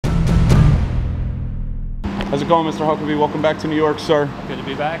How's it going, Mr. Huckabee? Welcome back to New York, sir. Good to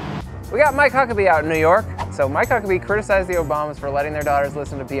be back. We got Mike Huckabee out in New York. So Mike Huckabee criticized the Obamas for letting their daughters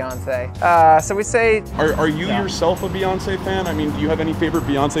listen to Beyonce. So we say... Are you yourself a Beyonce fan? I mean, do you have any favorite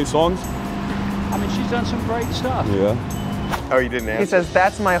Beyonce songs? I mean, she's done some great stuff. Yeah. Oh, you didn't answer? He says,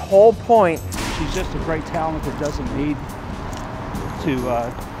 that's my whole point. She's just a great talent that doesn't need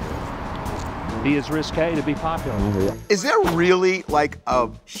to be as risque to be popular. Is there really like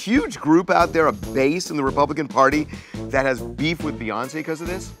a huge group out there, a base in the Republican Party that has beef with Beyonce because of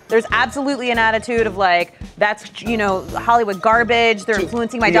this? There's absolutely an attitude of like, that's, you know, Hollywood garbage, they're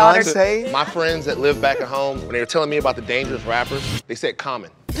influencing my daughters. Beyonce? My friends that live back at home, when they were telling me about the dangerous rappers, they said Common.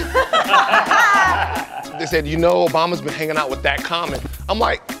 They said, you know, Obama's been hanging out with that Common. I'm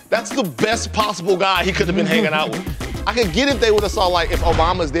like, that's the best possible guy he could have been hanging out with. I could get if they would have saw like, if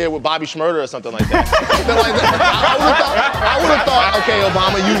Obama's there with Bobby Shmurda or something like that. Something like that. I would have thought, okay,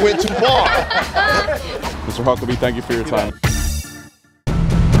 Obama, you went too far. Mr. Huckabee, thank you for your time.